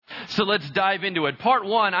So let's dive into it. Part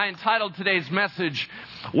 1, I entitled today's message,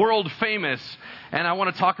 World Famous, and I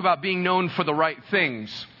want to talk about being known for the right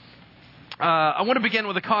things. I want to begin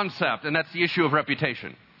with a concept, and that's the issue of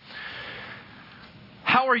reputation.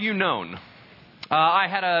 How are you known? I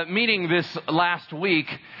had a meeting this last week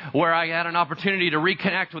where I had an opportunity to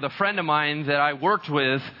reconnect with a friend of mine that I worked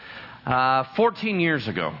with 14 years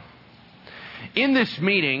ago. In this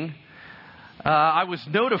meeting, I was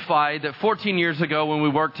notified that 14 years ago when we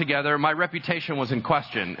worked together, my reputation was in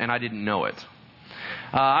question, and I didn't know it.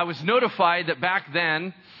 I was notified that back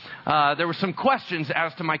then, there were some questions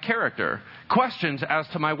as to my character, questions as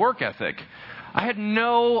to my work ethic. I had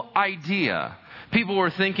no idea. People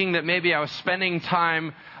were thinking that maybe I was spending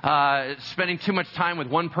too much time with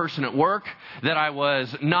one person at work, that I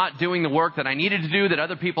was not doing the work that I needed to do, that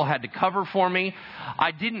other people had to cover for me.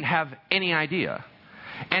 I didn't have any idea.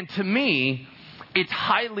 And to me, it's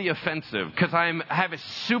highly offensive because I have a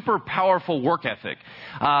super powerful work ethic.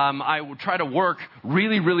 I try to work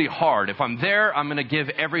really, really hard. If I'm there, I'm going to give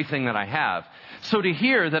everything that I have. So to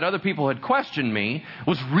hear that other people had questioned me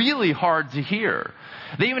was really hard to hear.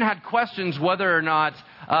 They even had questions whether or not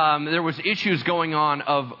there was issues going on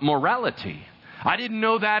of morality. I didn't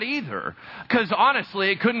know that either. Because honestly,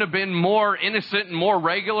 it couldn't have been more innocent and more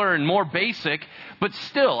regular and more basic. But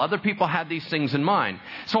still, other people had these things in mind.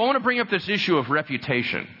 So I want to bring up this issue of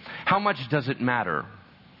reputation. How much does it matter?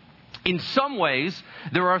 In some ways,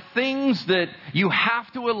 there are things that you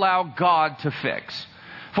have to allow God to fix.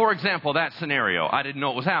 For example, that scenario, I didn't know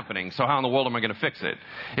it was happening, so how in the world am I going to fix it?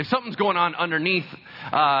 If something's going on underneath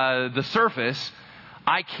the surface,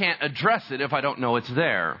 I can't address it if I don't know it's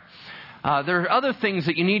there. There are other things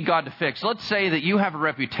that you need God to fix. Let's say that you have a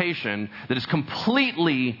reputation that is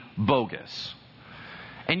completely bogus.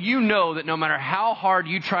 And you know that no matter how hard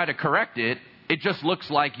you try to correct it, it just looks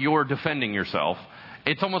like you're defending yourself.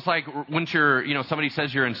 It's almost like when somebody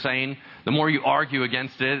says you're insane, the more you argue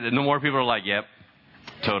against it, and the more people are like, yep,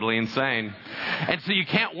 totally insane. And so you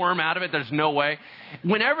can't worm out of it. There's no way.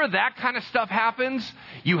 Whenever that kind of stuff happens,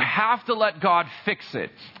 you have to let God fix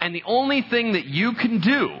it. And the only thing that you can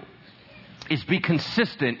do is be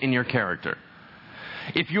consistent in your character.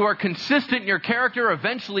 If you are consistent in your character,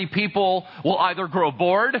 eventually people will either grow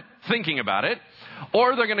bored thinking about it,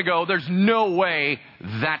 or they're going to go, there's no way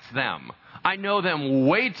that's them. I know them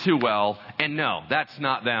way too well, and no, that's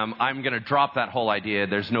not them. I'm going to drop that whole idea.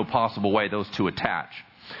 There's no possible way those two attach.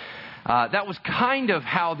 That was kind of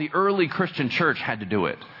how the early Christian church had to do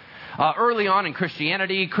it. Early on in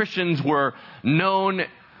Christianity, Christians were known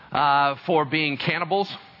for being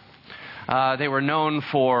cannibals. They were known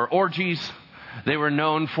for orgies. They were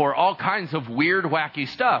known for all kinds of weird, wacky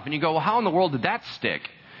stuff. And you go, well, how in the world did that stick?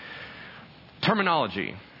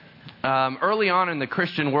 Terminology. Early on in the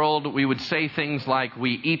Christian world, we would say things like,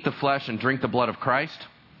 we eat the flesh and drink the blood of Christ.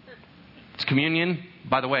 It's communion.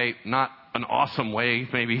 By the way, not an awesome way,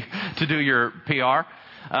 maybe, to do your PR,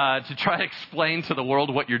 to try to explain to the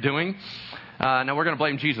world what you're doing. Now, we're going to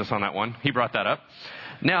blame Jesus on that one. He brought that up.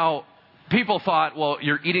 Now, people thought, well,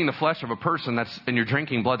 you're eating the flesh of a person and you're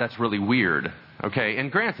drinking blood. That's really weird. Okay,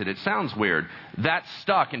 and granted, it sounds weird. That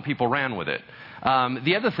stuck and people ran with it.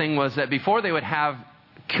 The other thing was that before they would have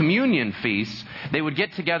communion feasts, they would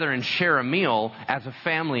get together and share a meal as a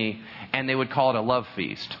family, and they would call it a love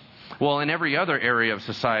feast. Well, in every other area of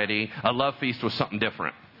society, a love feast was something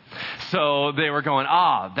different. So they were going,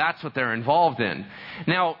 that's what they're involved in.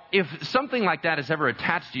 Now, if something like that is ever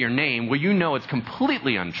attached to your name, well, you know it's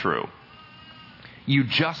completely untrue. You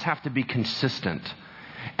just have to be consistent,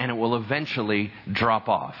 and it will eventually drop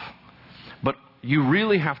off. But you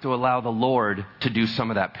really have to allow the Lord to do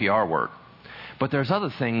some of that PR work. But there's other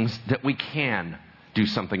things that we can do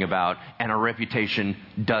something about, and our reputation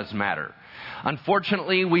does matter.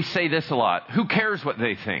 Unfortunately, we say this a lot. Who cares what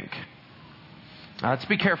they think? Let's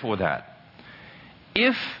be careful with that.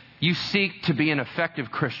 If you seek to be an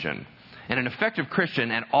effective Christian, and an effective Christian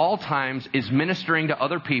at all times is ministering to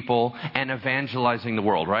other people and evangelizing the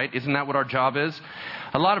world, right? Isn't that what our job is?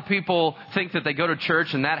 A lot of people think that they go to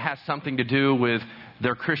church and that has something to do with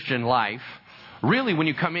their Christian life. Really, when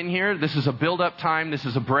you come in here, this is a build-up time. This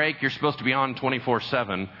is a break. You're supposed to be on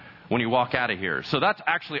 24/7 when you walk out of here. So that's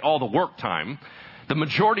actually all the work time. The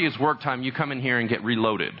majority is work time. You come in here and get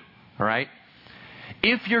reloaded, all right?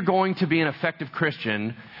 If you're going to be an effective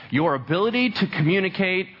Christian, your ability to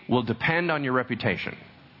communicate will depend on your reputation.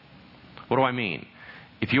 What do I mean?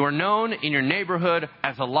 If you are known in your neighborhood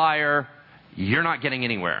as a liar, you're not getting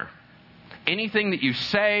anywhere. Anything that you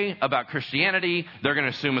say about Christianity, they're going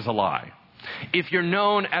to assume is a lie. If you're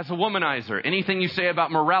known as a womanizer, anything you say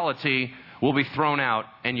about morality will be thrown out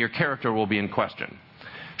and your character will be in question.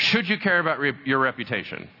 Should you care about your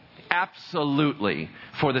reputation? Absolutely.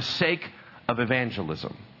 For the sake of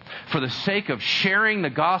evangelism. For the sake of sharing the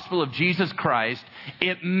gospel of Jesus Christ,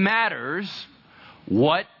 it matters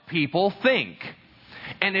what people think.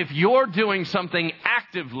 And if you're doing something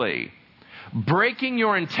actively, breaking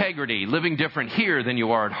your integrity, living different here than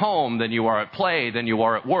you are at home, than you are at play, than you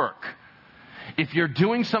are at work, if you're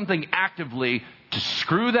doing something actively to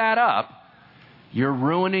screw that up, you're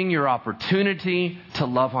ruining your opportunity to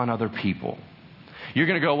love on other people. You're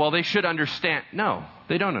going to go, well, they should understand. No,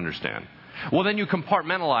 they don't understand. Well, then you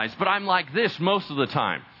compartmentalize. But I'm like this most of the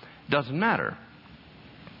time. Doesn't matter.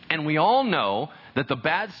 And we all know that the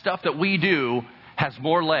bad stuff that we do has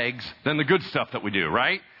more legs than the good stuff that we do,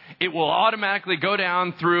 right? It will automatically go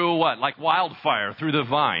down through what? Like wildfire, through the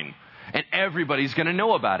vine. And everybody's going to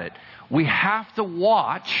know about it. We have to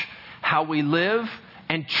watch how we live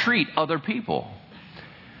and treat other people.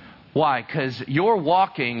 Why? Because you're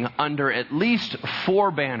walking under at least 4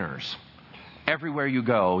 banners everywhere you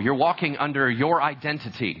go. You're walking under your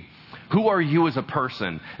identity. Who are you as a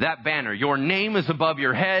person? That banner. Your name is above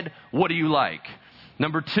your head. What do you like?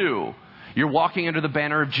 Number 2, you're walking under the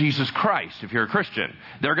banner of Jesus Christ if you're a Christian.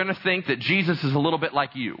 They're going to think that Jesus is a little bit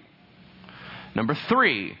like you. Number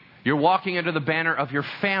 3, you're walking under the banner of your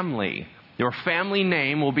family. Your family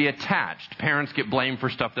name will be attached. Parents get blamed for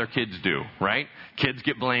stuff their kids do, right? Kids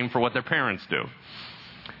get blamed for what their parents do.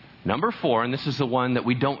 Number 4, and this is the one that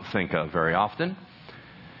we don't think of very often,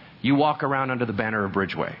 you walk around under the banner of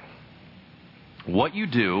Bridgeway. What you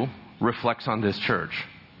do reflects on this church.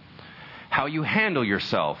 How you handle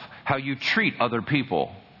yourself, how you treat other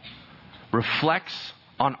people, reflects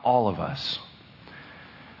on all of us.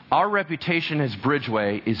 Our reputation as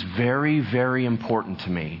Bridgeway is very, very important to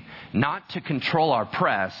me. Not to control our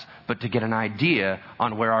press, but to get an idea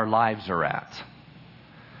on where our lives are at.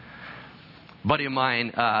 A buddy of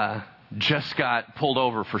mine just got pulled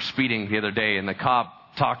over for speeding the other day, and the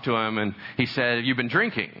cop talked to him, and he said, "Have you been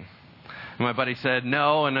drinking?" And my buddy said,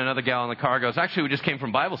 "No," and another gal in the car goes, "Actually, we just came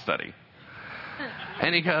from Bible study."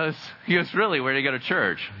 And he goes, "Really? Where do you go to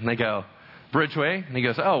church?" And they go, "Bridgeway." And he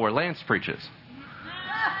goes, "Oh, where Lance preaches."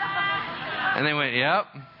 And they went, "Yep."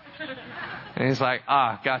 And he's like,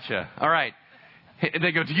 "Gotcha. All right."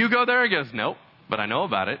 They go, "Do you go there?" He goes, "Nope, but I know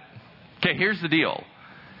about it." Okay, here's the deal.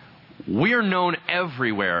 We are known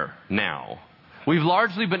everywhere now. We've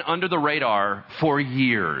largely been under the radar for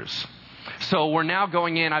years. So we're now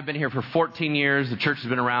going in. I've been here for 14 years. The church has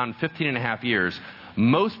been around 15 and a half years.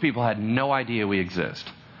 Most people had no idea we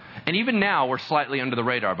exist. And even now, we're slightly under the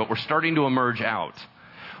radar, but we're starting to emerge out.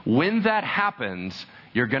 When that happens,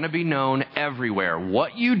 you're going to be known everywhere.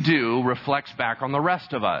 What you do reflects back on the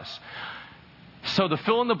rest of us. So the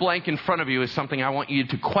fill in the blank in front of you is something I want you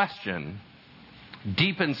to question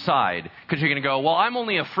deep inside. Because you're going to go, "Well, I'm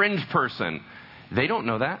only a fringe person." They don't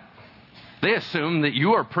know that. They assume that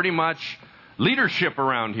you are pretty much leadership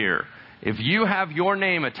around here. If you have your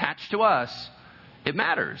name attached to us, it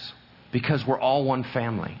matters. Because we're all one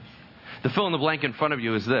family. The fill in the blank in front of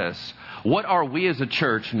you is this. What are we as a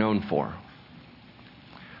church known for?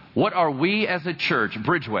 What are we as a church,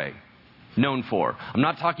 Bridgeway, known for? I'm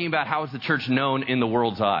not talking about how is the church known in the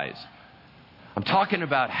world's eyes. I'm talking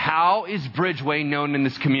about how is Bridgeway known in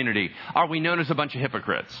this community? Are we known as a bunch of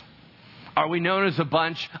hypocrites? Are we known as a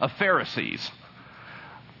bunch of Pharisees?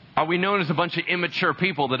 Are we known as a bunch of immature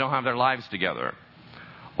people that don't have their lives together?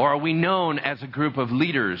 Or are we known as a group of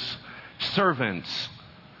leaders, servants,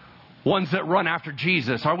 ones that run after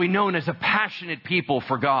Jesus? Are we known as a passionate people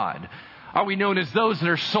for God? Are we known as those that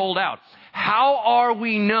are sold out? How are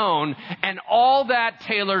we known? And all that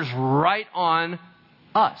tailors right on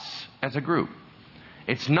us as a group.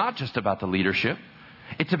 It's not just about the leadership.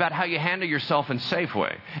 It's about how you handle yourself in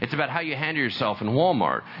Safeway. It's about how you handle yourself in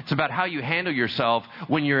Walmart. It's about how you handle yourself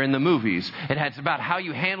when you're in the movies. It's about how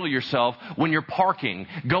you handle yourself when you're parking,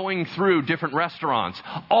 going through different restaurants.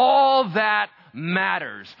 All that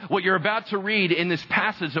matters. What you're about to read in this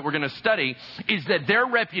passage that we're going to study is that their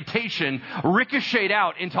reputation ricocheted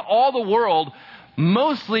out into all the world,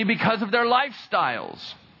 mostly because of their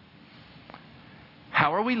lifestyles.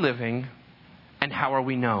 How are we living and how are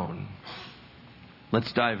we known?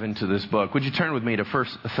 Let's dive into this book. Would you turn with me to 1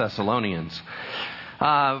 Thessalonians?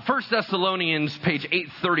 1 Thessalonians, page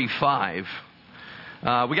 835.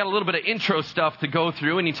 We got a little bit of intro stuff to go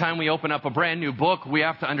through. Anytime we open up a brand new book, we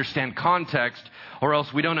have to understand context, or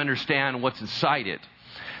else we don't understand what's inside it.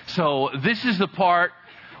 So this is the part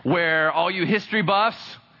where all you history buffs,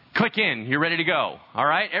 click in. You're ready to go. All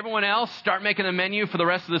right? Everyone else, start making the menu for the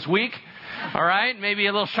rest of this week. All right? Maybe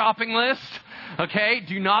a little shopping list. Okay?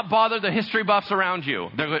 Do not bother the history buffs around you.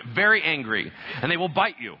 They're very angry, and they will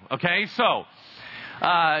bite you. Okay? So,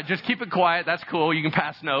 just keep it quiet. That's cool. You can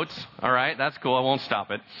pass notes. All right? That's cool. I won't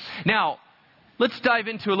stop it. Now, let's dive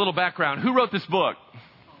into a little background. Who wrote this book?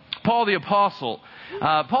 Paul the Apostle.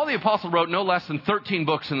 Paul the Apostle wrote no less than 13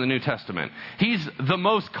 books in the New Testament. He's the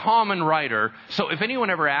most common writer. So if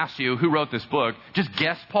anyone ever asks you who wrote this book, just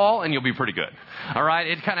guess Paul and you'll be pretty good. All right?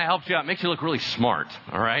 It kind of helps you out. Makes you look really smart.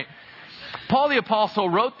 All right? Paul the Apostle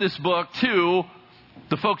wrote this book to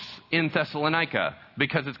the folks in Thessalonica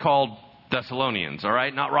because it's called Thessalonians. All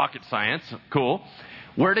right? Not rocket science. Cool.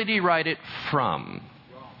 Where did he write it from?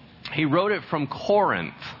 He wrote it from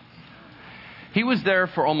Corinth. He was there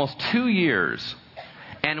for almost 2 years.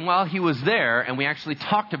 And while he was there, and we actually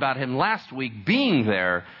talked about him last week being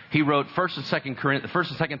there, he wrote 1st and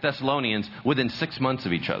 2nd Thessalonians within 6 months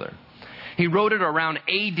of each other. He wrote it around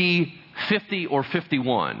AD 50 or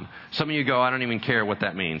 51. Some of you go, I don't even care what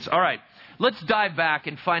that means. All right, let's dive back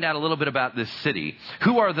and find out a little bit about this city.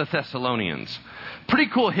 Who are the Thessalonians? Pretty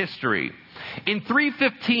cool history. In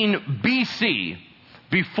 315 BC,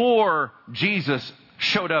 before Jesus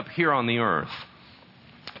showed up here on the earth,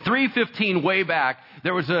 315 way back,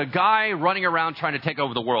 there was a guy running around trying to take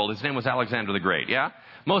over the world. His name was Alexander the Great, yeah?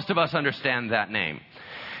 Most of us understand that name.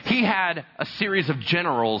 He had a series of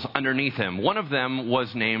generals underneath him. One of them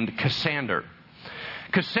was named Cassander.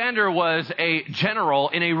 Cassander was a general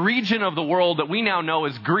in a region of the world that we now know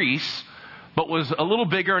as Greece, but was a little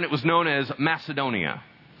bigger, and it was known as Macedonia.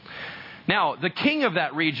 Now, the king of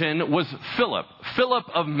that region was Philip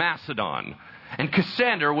of Macedon. And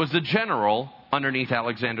Cassander was the general underneath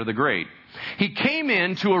Alexander the Great. He came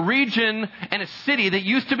into a region and a city that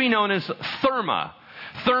used to be known as Therma.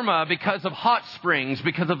 Therma because of hot springs,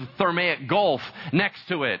 because of the Thermaic Gulf next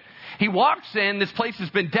to it. He walks in, this place has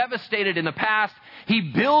been devastated in the past. He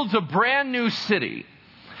builds a brand new city.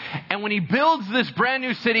 And when he builds this brand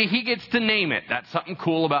new city, he gets to name it. That's something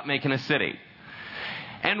cool about making a city.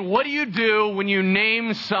 And what do you do when you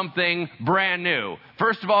name something brand new?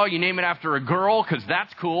 First of all, you name it after a girl, because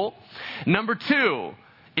that's cool. Number two,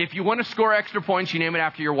 if you want to score extra points, you name it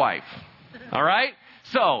after your wife. All right?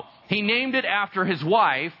 So, he named it after his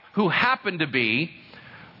wife, who happened to be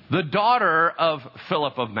the daughter of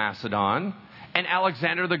Philip of Macedon and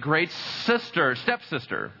Alexander the Great's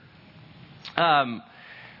stepsister.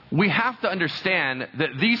 We have to understand that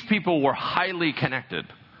these people were highly connected.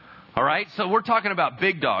 All right, so we're talking about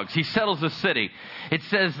big dogs. He settles the city. It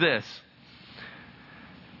says this.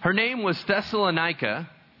 Her name was Thessalonica,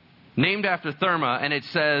 named after Therma, and it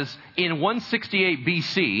says in 168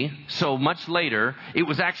 BC, so much later, it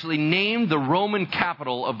was actually named the Roman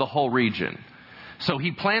capital of the whole region. So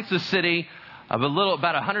he plants the city.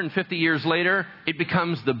 About 150 years later, it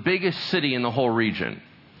becomes the biggest city in the whole region.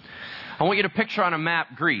 I want you to picture on a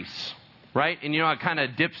map Greece. Right? And you know, it kind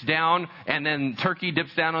of dips down, and then Turkey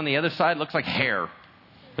dips down on the other side. It looks like hair.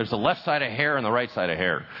 There's the left side of hair and the right side of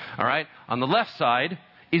hair. All right? On the left side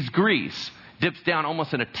is Greece. Dips down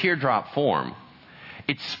almost in a teardrop form.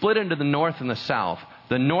 It's split into the north and the south.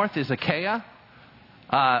 The north is Achaia.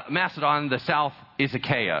 Macedon, the south is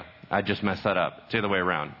Achaia. I just messed that up. It's the other way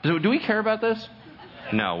around. Do we care about this?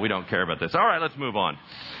 No, we don't care about this. All right, let's move on.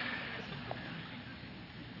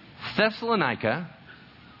 Thessalonica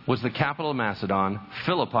was the capital of Macedon.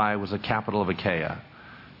 Philippi was the capital of Achaia.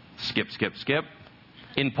 Skip.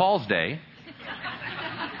 In Paul's day,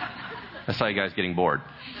 I saw you guys getting bored.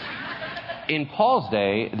 In Paul's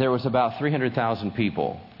day, there was about 300,000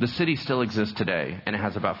 people. The city still exists today, and it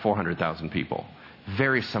has about 400,000 people.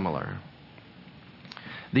 Very similar.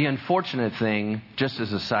 The unfortunate thing, just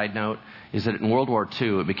as a side note, is that in World War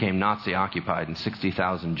II, it became Nazi-occupied, and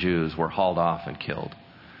 60,000 Jews were hauled off and killed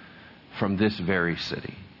from this very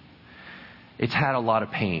city. It's had a lot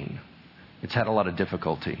of pain. It's had a lot of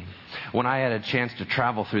difficulty. When I had a chance to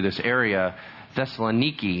travel through this area,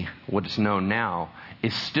 Thessaloniki, what is known now,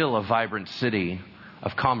 is still a vibrant city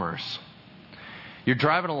of commerce. You're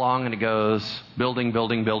driving along and it goes building,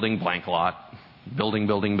 blank lot. Building,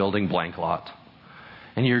 blank lot.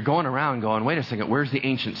 And you're going around going, wait a second, where's the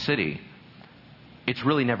ancient city? It's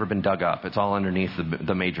really never been dug up. It's all underneath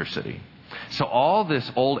the major city. So all this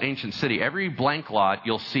old ancient city, every blank lot,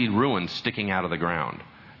 you'll see ruins sticking out of the ground.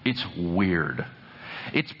 It's weird.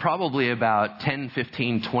 It's probably about 10,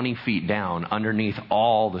 15, 20 feet down underneath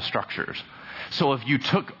all the structures. So if you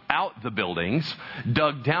took out the buildings,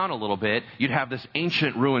 dug down a little bit, you'd have this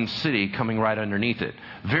ancient ruined city coming right underneath it.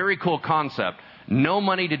 Very cool concept. No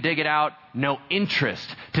money to dig it out, no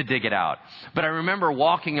interest to dig it out. But I remember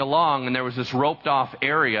walking along and there was this roped off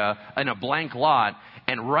area in a blank lot,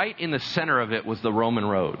 And right in the center of it was the Roman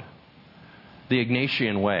road, the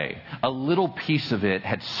Ignatian Way. A little piece of it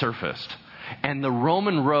had surfaced. And the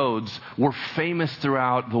Roman roads were famous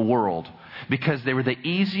throughout the world because they were the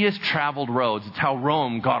easiest traveled roads. It's how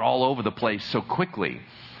Rome got all over the place so quickly.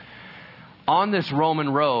 On this Roman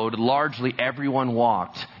road, largely everyone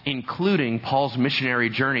walked, including Paul's missionary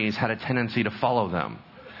journeys had a tendency to follow them,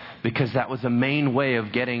 because that was the main way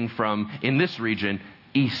of getting from, in this region,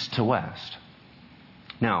 east to west.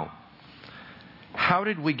 Now, how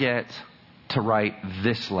did we get to write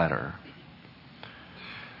this letter?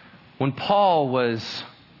 When Paul was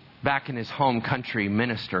back in his home country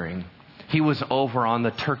ministering, he was over on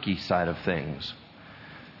the Turkey side of things.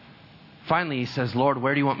 Finally, he says, Lord,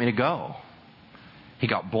 where do you want me to go? He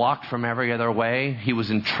got blocked from every other way. He was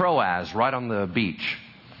in Troas, right on the beach.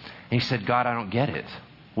 And he said, God, I don't get it.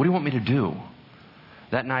 What do you want me to do?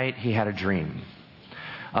 That night, he had a dream.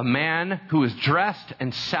 A man who was dressed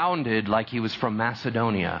and sounded like he was from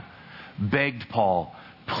Macedonia begged Paul,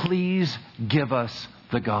 please give us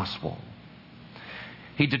the gospel.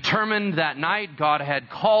 He determined that night God had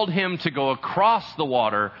called him to go across the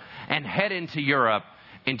water and head into Europe,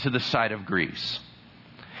 into the side of Greece.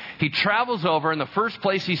 He travels over, and the first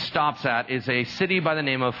place he stops at is a city by the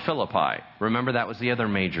name of Philippi. Remember, that was the other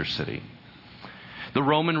major city. The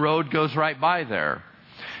Roman road goes right by there.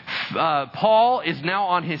 Paul is now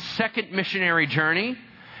on his second missionary journey,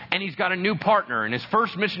 and he's got a new partner. In his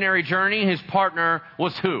first missionary journey, his partner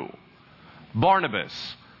was who? Barnabas.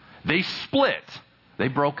 They split. They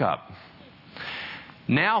broke up.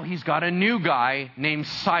 Now he's got a new guy named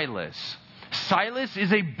Silas. Silas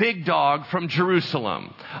is a big dog from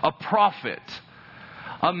Jerusalem, a prophet,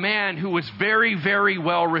 a man who was very, very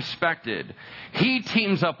well respected. He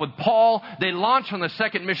teams up with Paul. They launch on the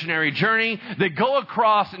second missionary journey. They go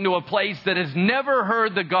across into a place that has never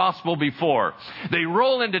heard the gospel before. They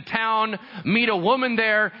roll into town, meet a woman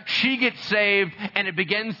there. She gets saved, and it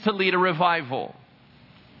begins to lead a revival.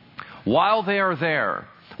 While they are there,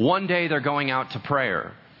 one day they're going out to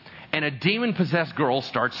prayer, and a demon-possessed girl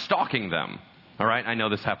starts stalking them. All right, I know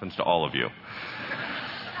this happens to all of you.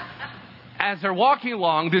 As they're walking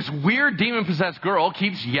along, this weird demon-possessed girl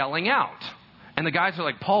keeps yelling out. And the guys are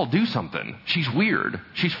like, Paul, do something. She's weird.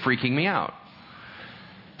 She's freaking me out.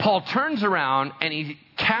 Paul turns around and he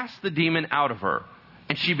casts the demon out of her.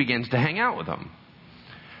 And she begins to hang out with him.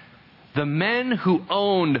 The men who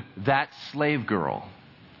owned that slave girl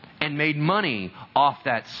and made money off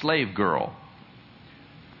that slave girl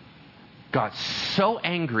got so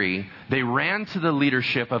angry, they ran to the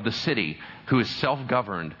leadership of the city, who is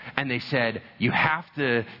self-governed, and they said, you have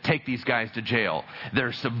to take these guys to jail.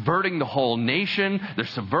 They're subverting the whole nation. They're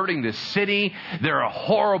subverting this city. They're a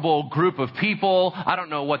horrible group of people. I don't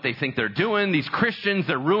know what they think they're doing. These Christians,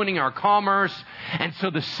 they're ruining our commerce. And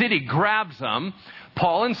so the city grabs them.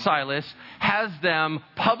 Paul and Silas has them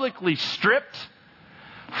publicly stripped,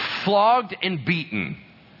 flogged, and beaten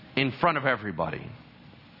in front of everybody.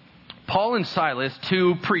 Paul and Silas,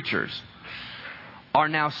 two preachers, are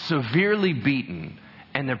now severely beaten,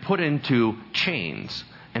 and they're put into chains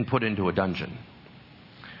and put into a dungeon.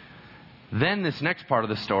 Then this next part of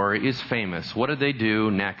the story is famous. What did they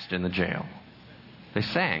do next in the jail? They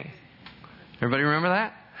sang. Everybody remember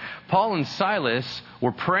that? Paul and Silas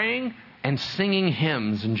were praying and singing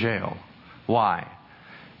hymns in jail. Why?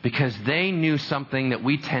 Because they knew something that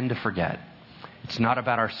we tend to forget. It's not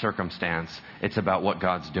about our circumstance. It's about what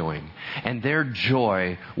God's doing. And their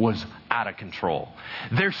joy was out of control.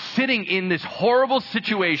 They're sitting in this horrible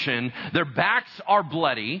situation. Their backs are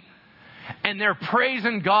bloody. And they're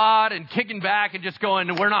praising God and kicking back and just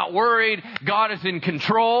going, we're not worried. God is in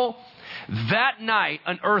control. That night,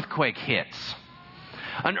 an earthquake hits.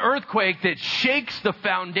 An earthquake that shakes the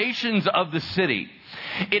foundations of the city.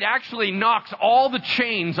 It actually knocks all the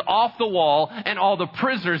chains off the wall, and all the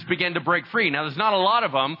prisoners begin to break free. Now, there's not a lot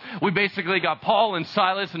of them. We basically got Paul and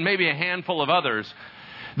Silas and maybe a handful of others.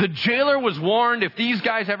 The jailer was warned, if these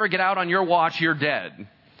guys ever get out on your watch, you're dead.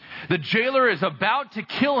 The jailer is about to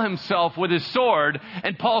kill himself with his sword,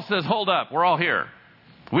 and Paul says, hold up, we're all here.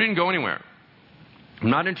 We didn't go anywhere. I'm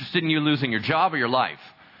not interested in you losing your job or your life.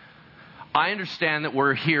 I understand that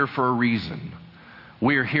we're here for a reason.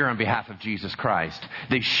 We are here on behalf of Jesus Christ.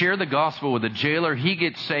 They share the gospel with the jailer. He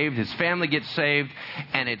gets saved. His family gets saved.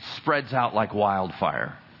 And it spreads out like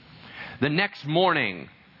wildfire. The next morning,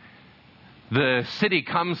 the city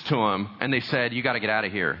comes to him and they said, you got to get out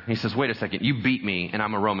of here. He says, wait a second. You beat me and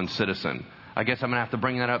I'm a Roman citizen. I guess I'm going to have to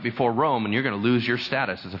bring that up before Rome and you're going to lose your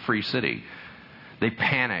status as a free city. They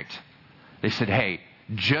panicked. They said, hey,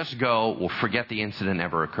 just go. We'll forget the incident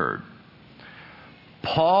ever occurred.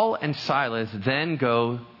 Paul and Silas then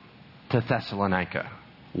go to Thessalonica,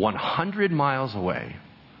 100 miles away.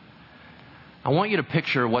 I want you to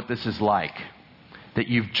picture what this is like. That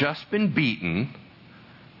you've just been beaten,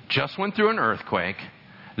 just went through an earthquake.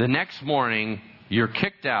 The next morning, you're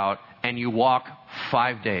kicked out and you walk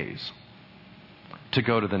 5 days to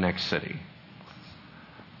go to the next city.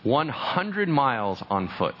 100 miles on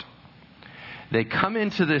foot. They come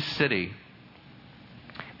into this city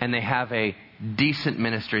and they have a decent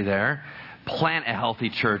ministry there. Plant a healthy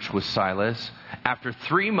church with Silas. After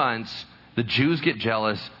 3 months, the Jews get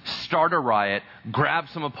jealous, start a riot, grab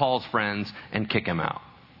some of Paul's friends, and kick him out.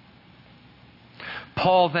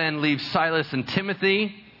 Paul then leaves Silas and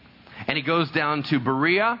Timothy, and he goes down to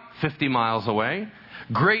Berea, 50 miles away.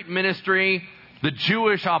 Great ministry. The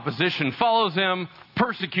Jewish opposition follows him,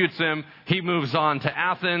 persecutes him. He moves on to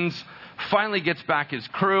Athens, finally gets back his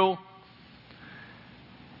crew,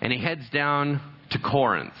 and he heads down to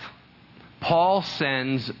Corinth. Paul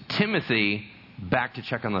sends Timothy back to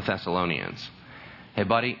check on the Thessalonians. Hey,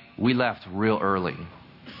 buddy, we left real early.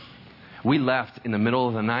 We left in the middle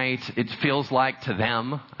of the night. It feels like to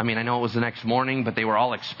them, I mean, I know it was the next morning, but they were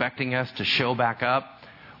all expecting us to show back up.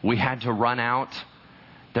 We had to run out.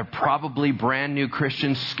 They're probably brand new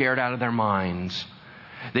Christians, scared out of their minds.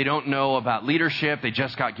 They don't know about leadership. They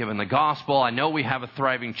just got given the gospel. I know we have a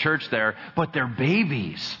thriving church there, but they're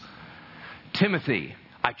babies. Timothy,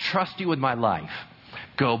 I trust you with my life.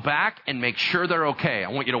 Go back and make sure they're okay. I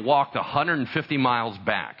want you to walk the 150 miles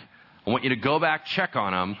back. I want you to go back, check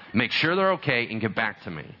on them, make sure they're okay, and get back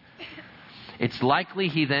to me. It's likely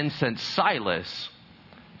he then sent Silas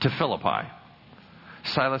to Philippi.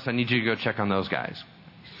 Silas, I need you to go check on those guys.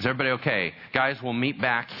 Is everybody okay? Guys, we'll meet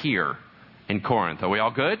back here in Corinth. Are we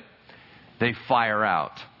all good? They fire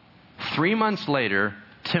out. 3 months later,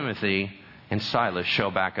 Timothy and Silas show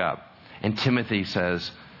back up. And Timothy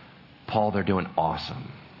says, Paul, they're doing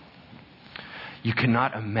awesome. You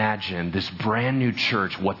cannot imagine this brand new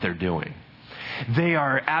church, what they're doing. They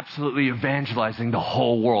are absolutely evangelizing the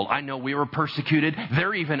whole world. I know we were persecuted.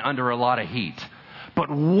 They're even under a lot of heat. But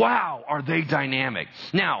wow, are they dynamic.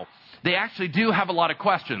 Now, they actually do have a lot of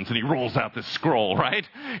questions. And he rolls out this scroll, right?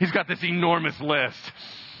 He's got this enormous list.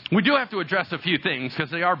 We do have to address a few things because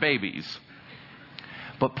they are babies.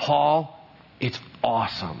 But Paul, it's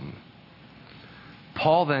awesome.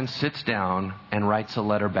 Paul then sits down and writes a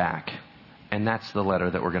letter back. And that's the letter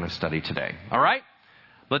that we're going to study today. All right?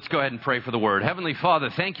 Let's go ahead and pray for the word. Heavenly Father,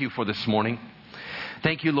 thank you for this morning.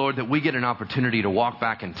 Thank you, Lord, that we get an opportunity to walk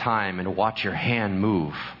back in time and to watch your hand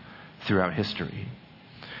move throughout history.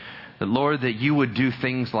 That, Lord, that you would do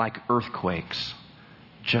things like earthquakes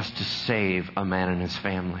just to save a man and his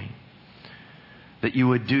family. That you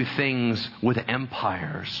would do things with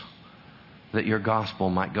empires that your gospel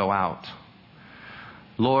might go out.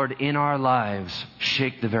 Lord, in our lives,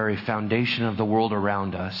 shake the very foundation of the world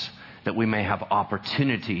around us that we may have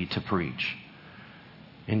opportunity to preach.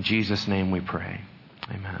 In Jesus' name we pray.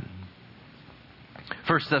 Amen.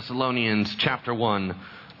 1 Thessalonians chapter 1,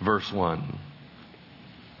 verse 1.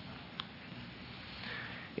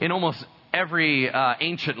 In almost every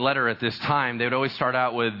ancient letter at this time, they would always start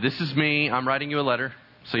out with, this is me, I'm writing you a letter,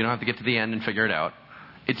 so you don't have to get to the end and figure it out.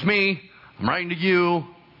 It's me, I'm writing to you,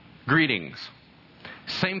 greetings.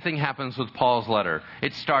 Same thing happens with Paul's letter.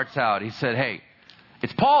 It starts out, he said, hey,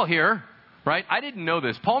 it's Paul here, right? I didn't know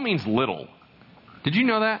this. Paul means little. Did you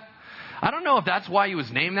know that? I don't know if that's why he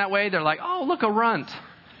was named that way. They're like, oh, look, a runt.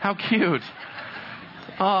 How cute.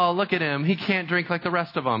 Oh, look at him. He can't drink like the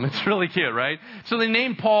rest of them. It's really cute, right? So they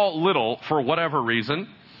named Paul Little for whatever reason.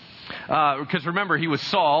 Because remember, he was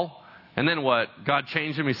Saul. And then what? God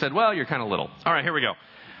changed him. He said, well, you're kind of little. All right, here we go.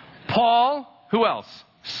 Paul, who else?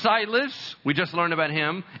 Silas, we just learned about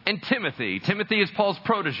him, and Timothy. Timothy is Paul's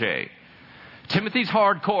protege. Timothy's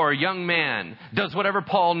hardcore, young man, does whatever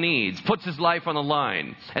Paul needs, puts his life on the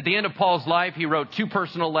line. At the end of Paul's life, he wrote 2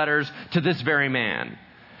 personal letters to this very man.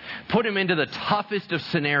 Put him into the toughest of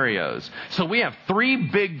scenarios. So we have 3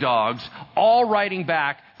 big dogs all writing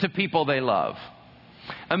back to people they love.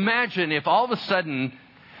 Imagine if all of a sudden,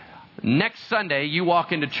 next Sunday, you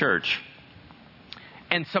walk into church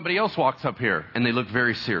and somebody else walks up here and they look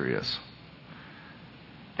very serious.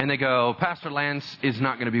 And they go, Pastor Lance is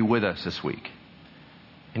not going to be with us this week.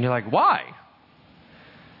 And you're like, why?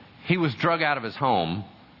 He was drug out of his home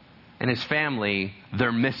and his family,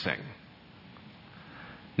 they're missing.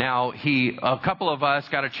 Now, a couple of us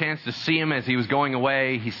got a chance to see him as he was going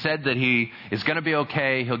away. He said that he is going to be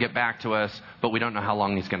okay. He'll get back to us, but we don't know how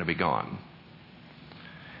long he's going to be gone.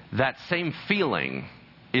 That same feeling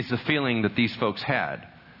is the feeling that these folks had.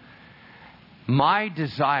 My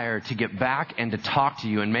desire to get back and to talk to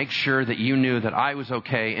you and make sure that you knew that I was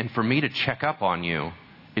okay and for me to check up on you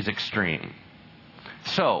is extreme.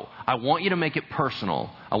 So, I want you to make it personal.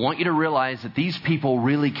 I want you to realize that these people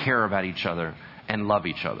really care about each other and love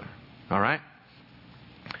each other. All right?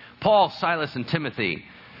 Paul, Silas, and Timothy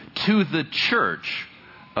to the church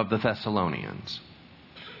of the Thessalonians.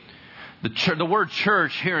 The word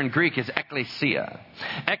church here in Greek is ekklesia.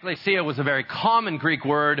 Ekklesia was a very common Greek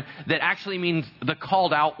word that actually means the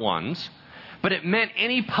called out ones, but it meant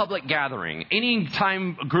any public gathering, any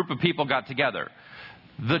time a group of people got together.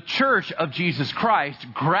 The church of Jesus Christ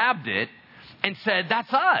grabbed it and said,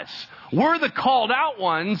 that's us. We're the called out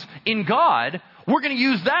ones in God. We're going to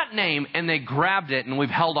use that name. And they grabbed it, and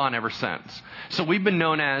we've held on ever since. So we've been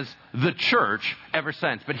known as the church ever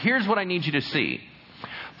since. But here's what I need you to see.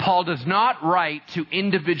 Paul does not write to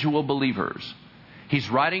individual believers. He's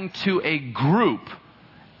writing to a group,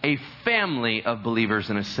 a family of believers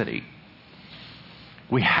in a city.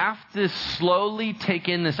 We have to slowly take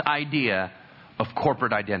in this idea of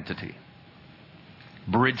corporate identity.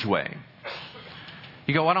 Bridgeway.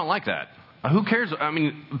 You go, I don't like that. Who cares? I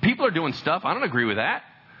mean, people are doing stuff. I don't agree with that.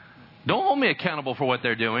 Don't hold me accountable for what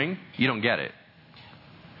they're doing. You don't get it.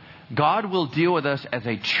 God will deal with us as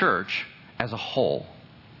a church as a whole.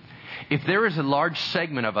 If there is a large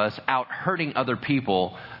segment of us out hurting other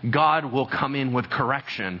people, God will come in with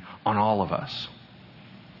correction on all of us.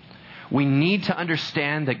 We need to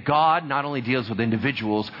understand that God not only deals with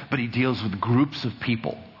individuals, but He deals with groups of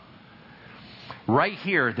people. Right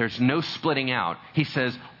here, there's no splitting out. He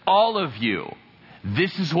says, all of you,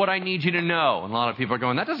 this is what I need you to know. And a lot of people are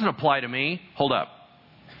going, that doesn't apply to me. Hold up.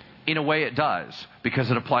 In a way it does,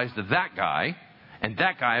 because it applies to that guy, and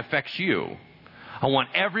that guy affects you. I want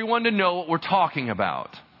everyone to know what we're talking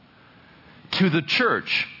about. To the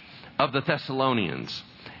church of the Thessalonians,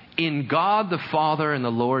 in God the Father and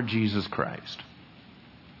the Lord Jesus Christ.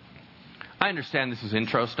 I understand this is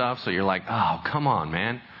intro stuff, so you're like, oh, come on,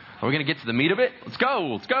 man. Are we going to get to the meat of it? Let's go,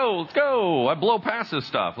 let's go, let's go. I blow past this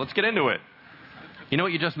stuff. Let's get into it. You know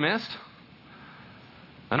what you just missed?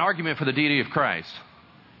 An argument for the deity of Christ.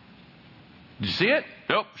 Did you see it?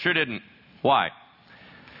 Nope, sure didn't. Why?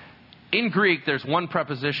 In Greek, there's one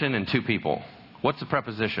preposition and two people. What's the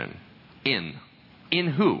preposition? In. In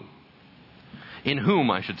who? In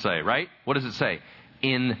whom, I should say, right? What does it say?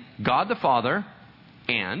 In God the Father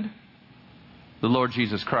and the Lord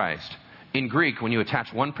Jesus Christ. In Greek, when you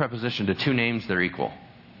attach one preposition to two names, they're equal.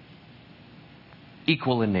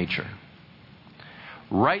 Equal in nature.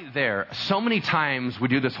 Right there, so many times we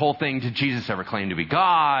do this whole thing, did Jesus ever claim to be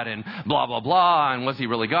God? And blah, blah, blah. And was He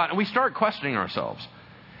really God? And we start questioning ourselves.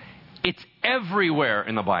 It's everywhere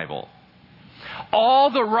in the Bible. All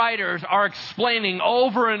the writers are explaining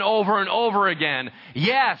over and over and over again,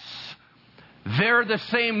 yes, they're the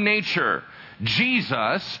same nature.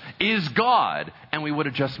 Jesus is God. And we would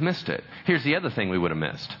have just missed it. Here's the other thing we would have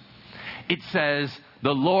missed. It says,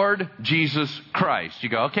 the Lord Jesus Christ. You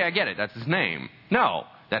go, okay, I get it. That's His name. No,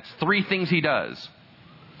 that's three things He does.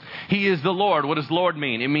 He is the Lord. What does Lord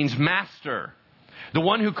mean? It means master. The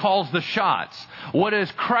one who calls the shots. What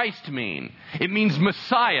does Christ mean? It means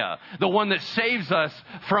Messiah, the one that saves us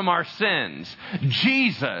from our sins.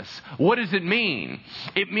 Jesus, what does it mean?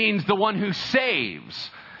 It means the one who saves.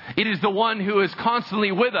 It is the one who is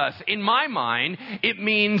constantly with us. In my mind, it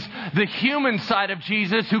means the human side of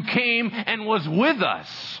Jesus who came and was with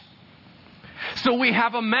us. So we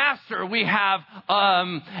have a master. We have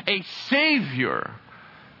a savior.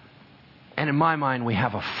 And in my mind, we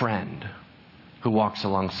have a friend who walks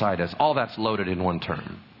alongside us. All that's loaded in one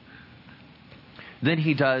term. Then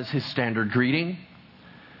He does His standard greeting.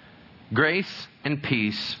 Grace and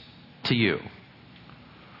peace to you.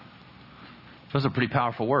 Those are pretty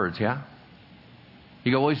powerful words, yeah?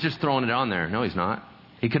 You go, well, He's just throwing it on there. No, He's not.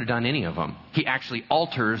 He could have done any of them. He actually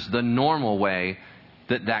alters the normal way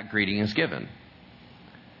that greeting is given.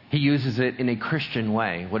 He uses it in a Christian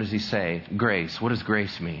way. What does He say? Grace. What does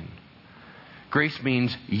grace mean? Grace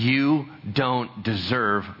means you don't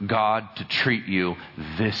deserve God to treat you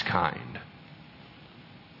this kind.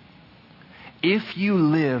 If you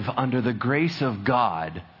live under the grace of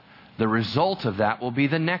God, the result of that will be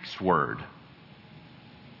the next word.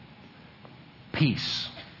 Peace.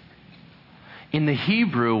 In the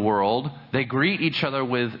Hebrew world, they greet each other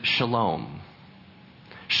with shalom.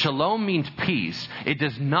 Shalom means peace. It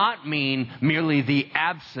does not mean merely the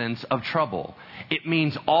absence of trouble. It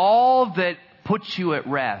means all that puts you at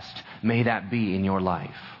rest, may that be in your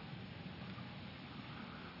life.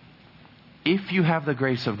 If you have the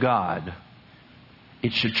grace of God,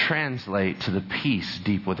 it should translate to the peace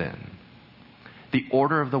deep within. the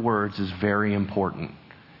order of the words is very important.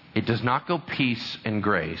 It does not go peace and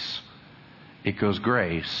grace. It goes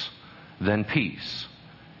grace, then peace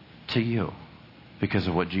to you because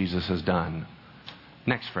of what Jesus has done.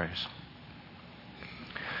 Next phrase.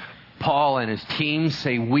 Paul and his team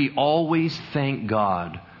say, we always thank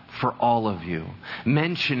God for all of you,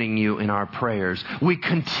 mentioning you in our prayers. We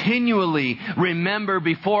continually remember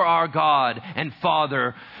before our God and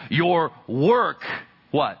Father your work,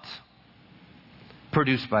 what?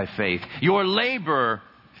 Produced by faith. Your labor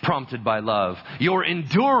prompted by love. Your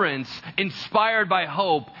endurance inspired by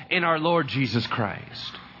hope in our Lord Jesus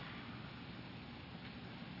Christ.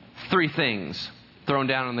 3 things thrown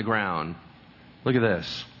down on the ground. Look at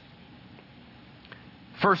this.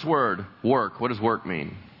 First word, work. What does work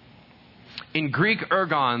mean? In Greek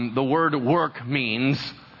ergon, the word work means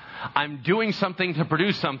I'm doing something to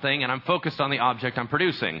produce something and I'm focused on the object I'm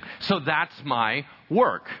producing. So that's my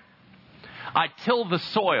work. I till the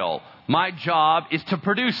soil. My job is to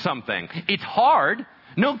produce something. It's hard,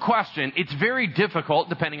 no question. It's very difficult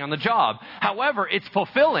depending on the job. However, it's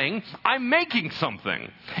fulfilling. I'm making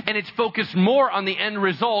something. And it's focused more on the end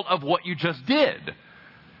result of what you just did.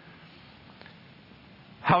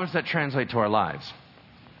 How does that translate to our lives?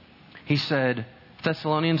 He said,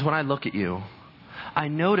 Thessalonians, when I look at you, I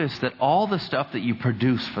notice that all the stuff that you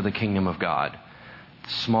produce for the kingdom of God,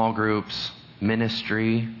 small groups,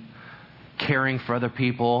 ministry, caring for other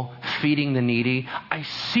people, feeding the needy, I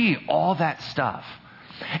see all that stuff.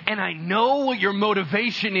 And I know what your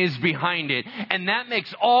motivation is behind it. And that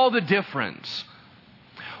makes all the difference.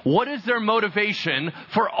 What is their motivation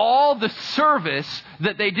for all the service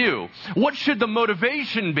that they do? What should the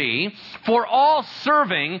motivation be for all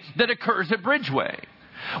serving that occurs at Bridgeway?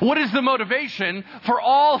 What is the motivation for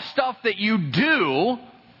all stuff that you do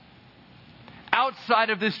outside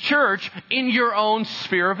of this church in your own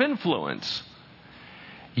sphere of influence?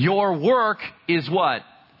 Your work is what?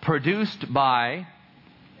 Produced by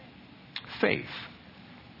faith.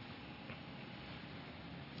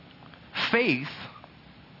 Faith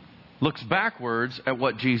looks backwards at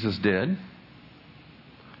what Jesus did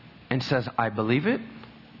and says, I believe it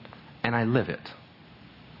and I live it.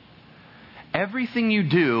 Everything you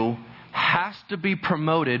do has to be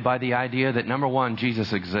promoted by the idea that, number one,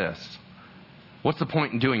 Jesus exists. What's the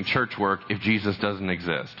point in doing church work if Jesus doesn't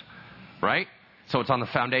exist? Right? So it's on the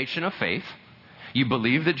foundation of faith. You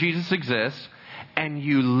believe that Jesus exists and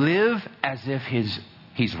you live as if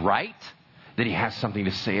He's right, that He has something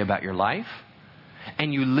to say about your life.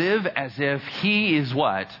 And you live as if He is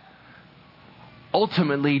what?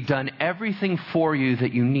 Ultimately done everything for you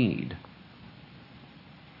that you need.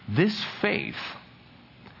 This faith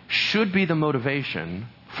should be the motivation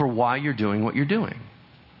for why you're doing what you're doing.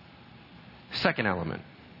 Second element.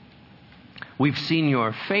 We've seen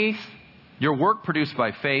your faith, your work produced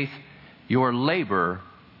by faith, your labor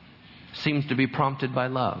seems to be prompted by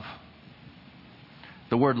love.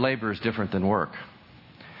 The word labor is different than work.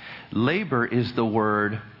 Labor is the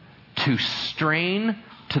word to strain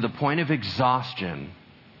to the point of exhaustion.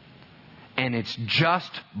 And it's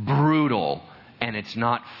just brutal. And it's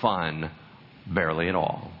not fun, barely at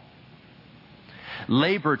all.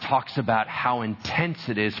 Labor talks about how intense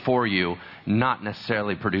it is for you, not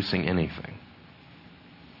necessarily producing anything.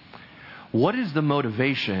 What is the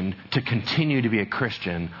motivation to continue to be a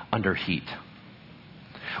Christian under heat?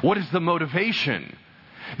 What is the motivation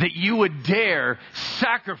that you would dare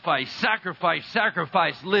sacrifice,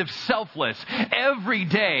 live selfless every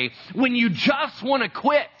day when you just want to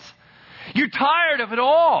quit? You're tired of it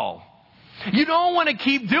all. You don't want to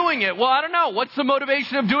keep doing it. Well, I don't know. What's the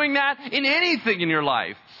motivation of doing that in anything in your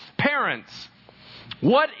life? Parents,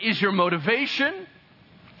 what is your motivation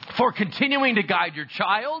for continuing to guide your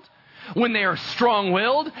child when they are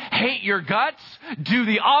strong-willed, hate your guts, do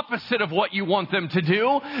the opposite of what you want them to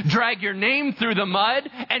do, drag your name through the mud,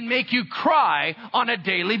 and make you cry on a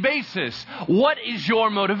daily basis? What is your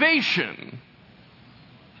motivation?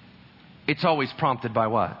 It's always prompted by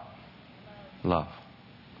what? Love.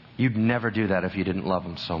 You'd never do that if you didn't love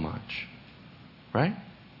them so much. Right?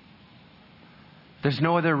 There's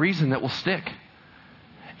no other reason that will stick.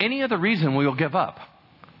 Any other reason we will give up.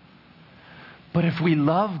 But if we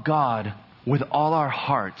love God with all our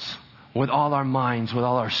hearts, with all our minds, with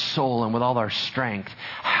all our soul, and with all our strength,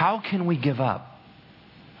 how can we give up?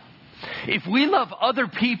 If we love other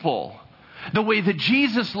people the way that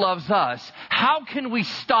Jesus loves us, how can we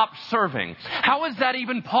stop serving? How is that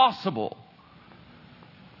even possible?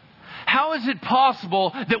 How is it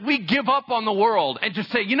possible that we give up on the world and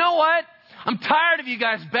just say, you know what? I'm tired of you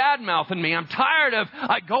guys bad-mouthing me. I'm tired of,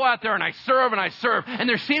 I go out there and I serve, and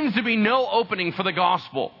there seems to be no opening for the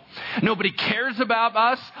gospel. Nobody cares about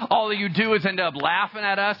us. All you do is end up laughing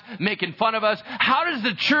at us, making fun of us. How does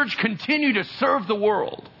the church continue to serve the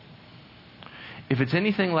world? If it's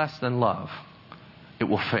anything less than love, it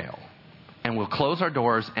will fail. And we'll close our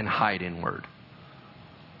doors and hide inward.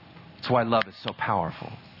 That's why love is so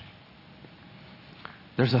powerful.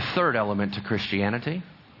 There's a third element to Christianity,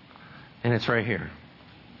 and it's right here.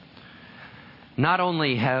 Not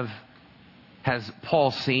only has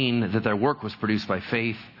Paul seen that their work was produced by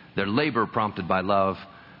faith, their labor prompted by love,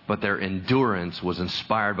 but their endurance was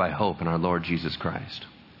inspired by hope in our Lord Jesus Christ.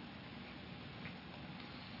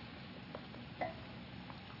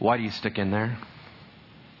 Why do you stick in there?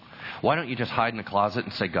 Why don't you just hide in the closet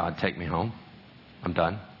and say, God, take me home. I'm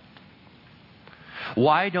done.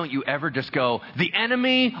 Why don't you ever just go, the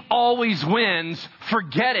enemy always wins.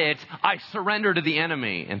 Forget it. I surrender to the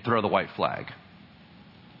enemy, and throw the white flag?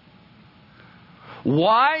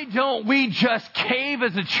 Why don't we just cave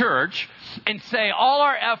as a church and say all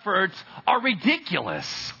our efforts are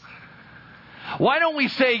ridiculous? Why don't we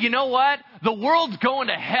say, you know what? The world's going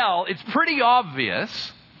to hell. It's pretty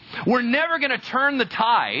obvious. We're never going to turn the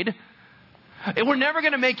tide. We're never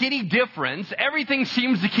going to make any difference. Everything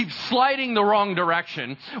seems to keep sliding the wrong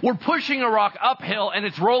direction. We're pushing a rock uphill and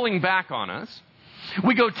it's rolling back on us.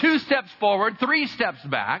 We go 2 steps forward, 3 steps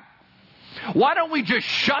back. Why don't we just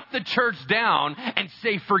shut the church down and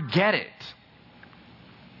say, forget it?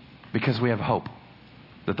 Because we have hope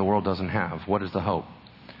that the world doesn't have. What is the hope?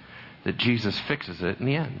 That Jesus fixes it in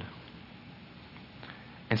the end.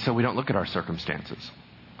 And so we don't look at our circumstances.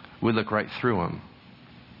 We look right through them.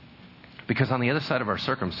 Because on the other side of our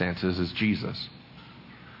circumstances is Jesus.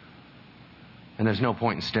 And there's no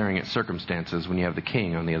point in staring at circumstances when you have the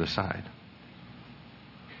King on the other side.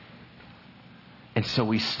 And so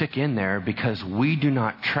we stick in there because we do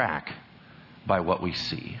not track by what we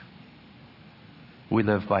see. We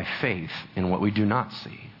live by faith in what we do not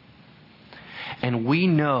see. And we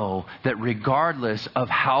know that regardless of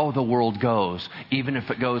how the world goes, even if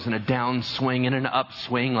it goes in a downswing and an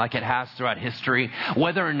upswing like it has throughout history,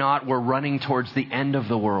 whether or not we're running towards the end of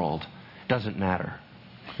the world, doesn't matter.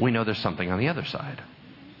 We know there's something on the other side.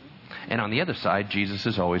 And on the other side, Jesus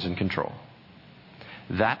is always in control.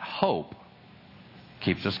 That hope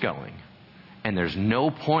keeps us going. And there's no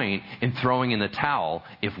point in throwing in the towel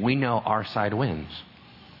if we know our side wins.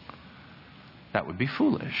 That would be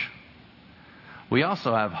foolish. We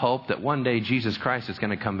also have hope that one day Jesus Christ is going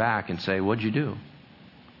to come back and say, what'd you do?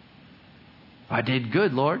 I did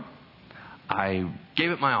good, Lord. I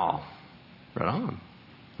gave it my all. Right on.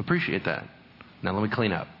 Appreciate that. Now let me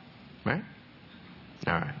clean up. Right?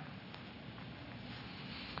 All right.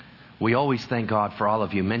 We always thank God for all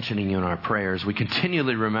of you, mentioning you in our prayers. We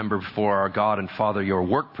continually remember before our God and Father your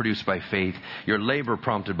work produced by faith, your labor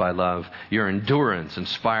prompted by love, your endurance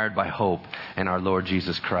inspired by hope in our Lord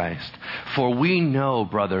Jesus Christ. For we know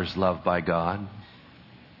brothers loved by God.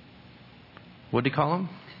 What did he call them?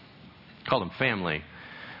 He called them family.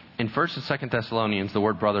 In 1st and 2nd Thessalonians, the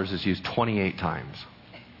word brothers is used 28 times.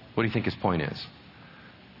 What do you think his point is?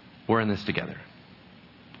 We're in this together.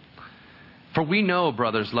 For we know,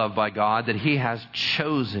 brothers loved by God, that he has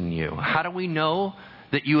chosen you. How do we know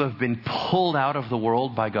that you have been pulled out of the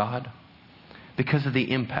world by God? Because of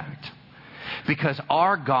the impact. Because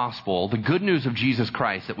our gospel, the good news of Jesus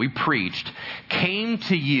Christ that we preached, came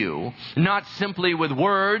to you not simply with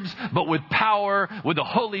words, but with power, with the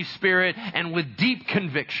Holy Spirit, and with deep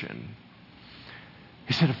conviction.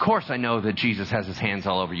 He said, of course I know that Jesus has his hands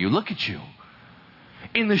all over you. Look at you.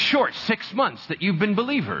 In the short 6 months that you've been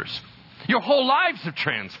believers, your whole lives have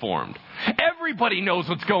transformed. Everybody knows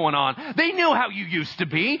what's going on. They knew how you used to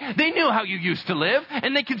be. They knew how you used to live.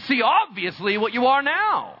 And they can see obviously what you are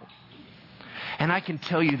now. And I can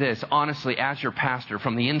tell you this, honestly, as your pastor,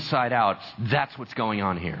 from the inside out, that's what's going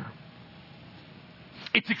on here.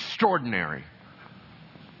 It's extraordinary.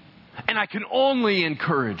 And I can only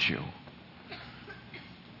encourage you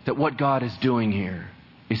that what God is doing here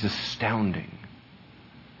is astounding.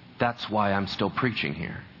 That's why I'm still preaching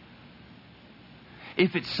here.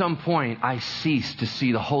 If at some point I cease to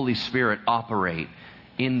see the Holy Spirit operate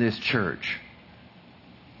in this church,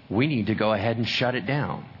 we need to go ahead and shut it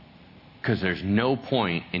down. Because there's no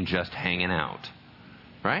point in just hanging out.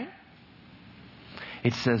 Right?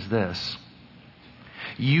 It says this.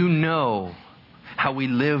 You know how we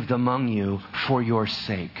lived among you for your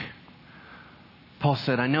sake. Paul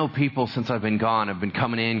said, I know people since I've been gone have been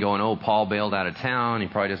coming in going, oh, Paul bailed out of town. He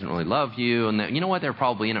probably doesn't really love you. And you know what? They're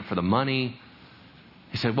probably in it for the money.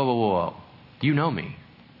 He said, whoa, whoa, whoa, whoa. You know me.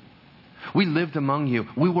 We lived among you.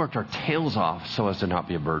 We worked our tails off so as to not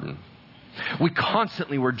be a burden. We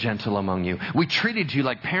constantly were gentle among you. We treated you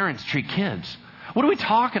like parents treat kids. What are we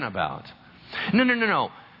talking about?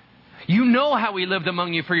 No. You know how we lived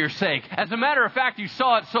among you for your sake. As a matter of fact, you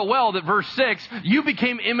saw it so well that verse 6, you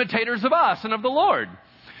became imitators of us and of the Lord.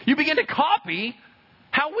 You began to copy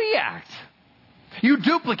how we act. You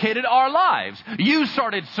duplicated our lives. You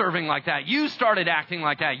started serving like that. You started acting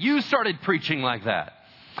like that. You started preaching like that.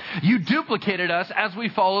 You duplicated us as we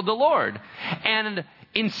followed the Lord. And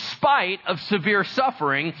in spite of severe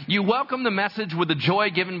suffering, you welcomed the message with the joy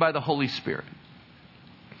given by the Holy Spirit.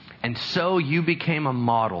 And so you became a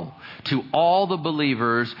model to all the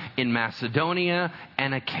believers in Macedonia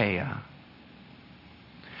and Achaia.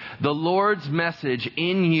 The Lord's message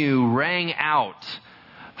in you rang out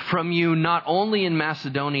from you not only in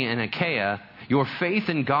Macedonia and Achaia, your faith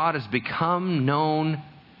in God has become known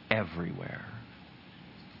everywhere.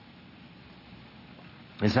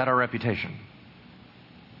 Is that our reputation?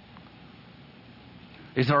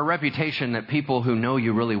 Is our reputation that people who know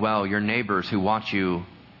you really well, your neighbors who watch you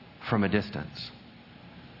from a distance,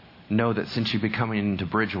 know that since you've been coming into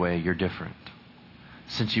Bridgeway, you're different?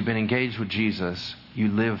 Since you've been engaged with Jesus, you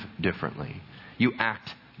live differently. You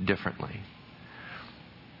act differently.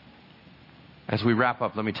 As we wrap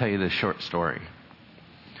up, let me tell you this short story.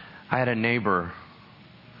 I had a neighbor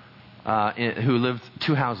who lived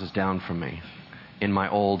 2 houses down from me in my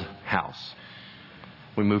old house.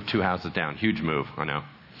 We moved 2 houses down. Huge move, I know.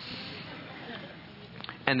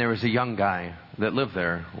 And there was a young guy that lived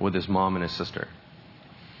there with his mom and his sister.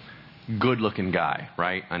 Good-looking guy,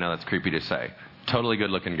 right? I know that's creepy to say. Totally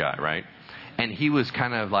good-looking guy, right? And he was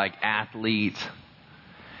kind of like athlete.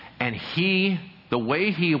 And the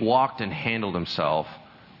way he walked and handled himself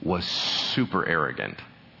was super arrogant.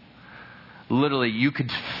 Literally, you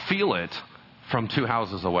could feel it from 2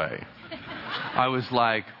 houses away. I was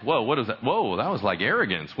like, whoa, what is that? Whoa, that was like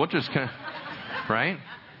arrogance. What just kind of, right?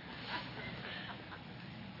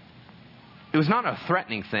 It was not a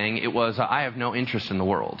threatening thing. It was, I have no interest in the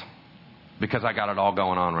world because I got it all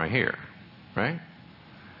going on right here, right?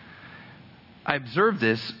 I observed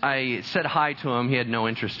this. I said hi to him. He had no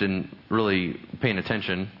interest in really paying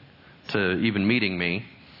attention to even meeting me.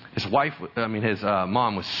 His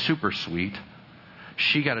mom was super sweet.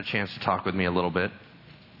 She got a chance to talk with me a little bit.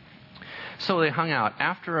 So they hung out.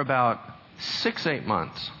 After about 6-8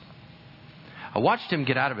 months, I watched him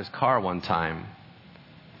get out of his car one time,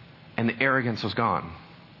 and the arrogance was gone.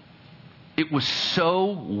 It was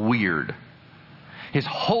so weird. His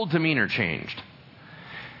whole demeanor changed.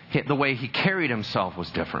 The way he carried himself was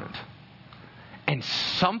different. And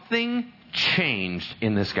something changed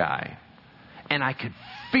in this guy. And I could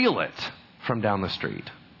feel it from down the street.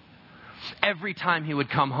 Every time he would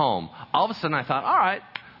come home, all of a sudden I thought, all right,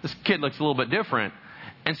 this kid looks a little bit different.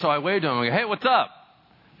 And so I waved to him. I go, hey, what's up?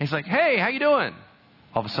 And he's like, hey, how you doing?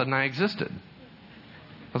 All of a sudden I existed.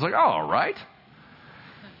 I was like, oh, all right.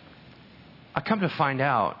 I come to find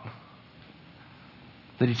out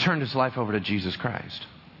that he turned his life over to Jesus Christ.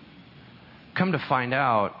 Come to find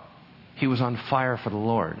out he was on fire for the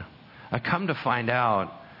Lord. I come to find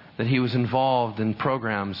out that he was involved in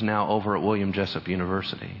programs now over at William Jessup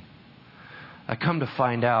University. I come to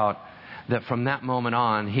find out that from that moment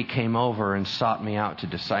on, he came over and sought me out to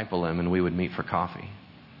disciple him, and we would meet for coffee.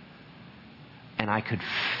 And I could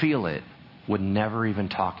feel it with never even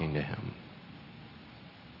talking to him.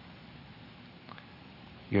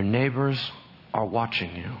 Your neighbors are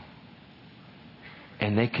watching you,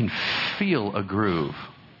 and they can feel a groove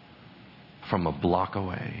from a block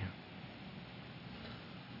away.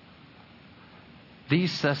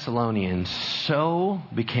 These Thessalonians so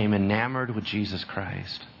became enamored with Jesus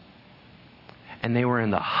Christ, and they were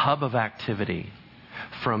in the hub of activity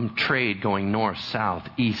from trade going north, south,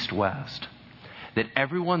 east, west, that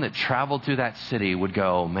everyone that traveled through that city would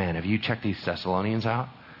go, man, have you checked these Thessalonians out?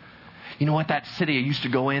 You know what? That city I used to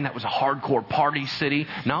go in, that was a hardcore party city.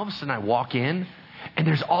 Now all of a sudden I walk in, and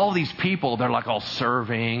there's all these people. They're like all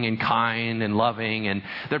serving and kind and loving, and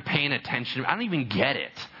they're paying attention. I don't even get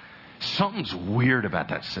it. Something's weird about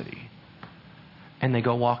that city. And they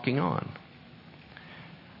go walking on.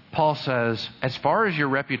 Paul says, as far as your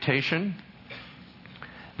reputation,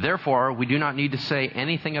 therefore we do not need to say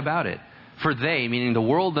anything about it. For they, meaning the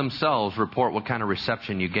world themselves, report what kind of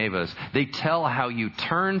reception you gave us. They tell how you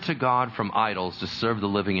turned to God from idols to serve the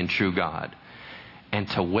living and true God, and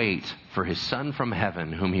to wait for His Son from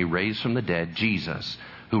heaven, whom He raised from the dead, Jesus,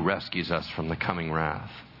 who rescues us from the coming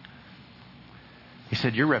wrath. He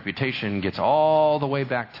said, your reputation gets all the way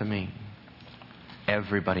back to me.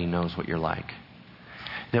 Everybody knows what you're like.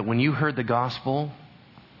 That when you heard the gospel,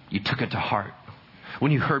 you took it to heart.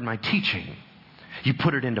 When you heard my teaching, You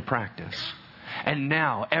put it into practice. And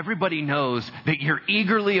now everybody knows that you're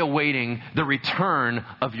eagerly awaiting the return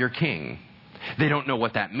of your King. They don't know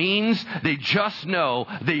what that means. They just know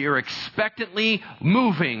that you're expectantly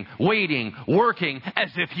moving, waiting, working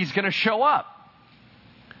as if He's going to show up.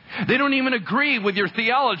 They don't even agree with your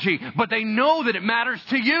theology, but they know that it matters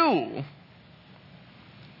to you.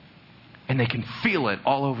 And they can feel it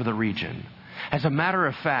all over the region. As a matter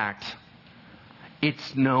of fact,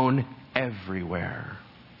 it's known everywhere.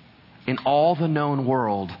 In all the known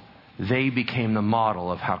world, they became the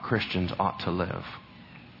model of how Christians ought to live.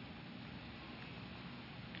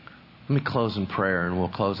 Let me close in prayer, and we'll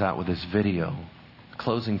close out with this video,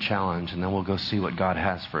 closing challenge, and then we'll go see what God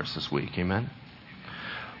has for us this week. Amen?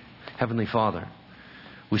 Heavenly Father,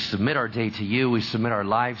 we submit our day to You. We submit our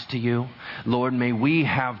lives to You. Lord, may we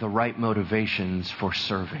have the right motivations for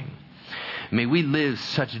serving. May we live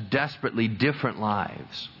such desperately different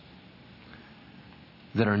lives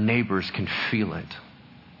that our neighbors can feel it.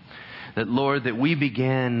 That, Lord, that we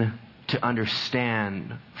begin to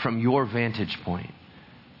understand from Your vantage point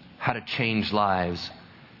how to change lives,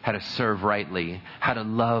 how to serve rightly, how to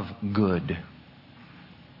love good.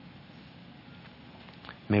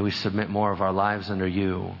 May we submit more of our lives under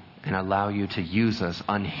You and allow You to use us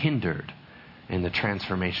unhindered in the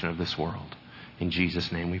transformation of this world. In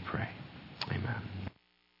Jesus' name we pray. Amen.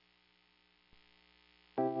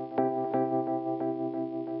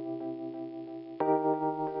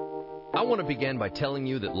 I want to begin by telling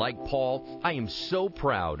you that, like Paul, I am so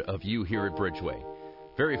proud of you here at Bridgeway.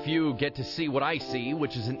 Very few get to see what I see,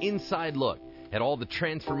 which is an inside look at all the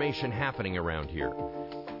transformation happening around here.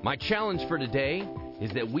 My challenge for today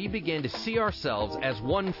is that we begin to see ourselves as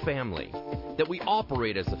one family, that we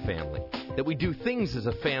operate as a family, that we do things as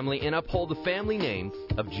a family and uphold the family name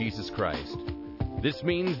of Jesus Christ. This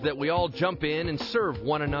means that we all jump in and serve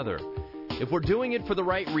one another. If we're doing it for the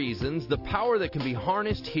right reasons, the power that can be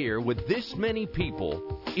harnessed here with this many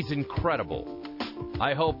people is incredible.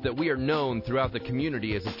 I hope that we are known throughout the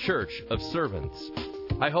community as a church of servants.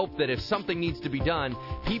 I hope that if something needs to be done,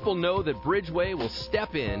 people know that Bridgeway will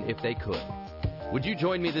step in if they could. Would you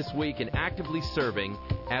join me this week in actively serving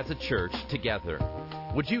as a church together?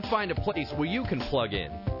 Would you find a place where you can plug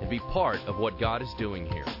in and be part of what God is doing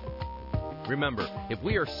here? Remember, if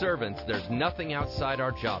we are servants, there's nothing outside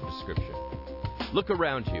our job description. Look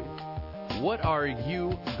around you. What are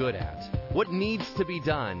you good at? What needs to be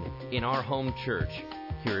done in our home church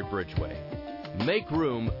here at Bridgeway? Make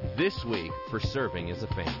room this week for serving as a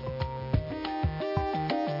family.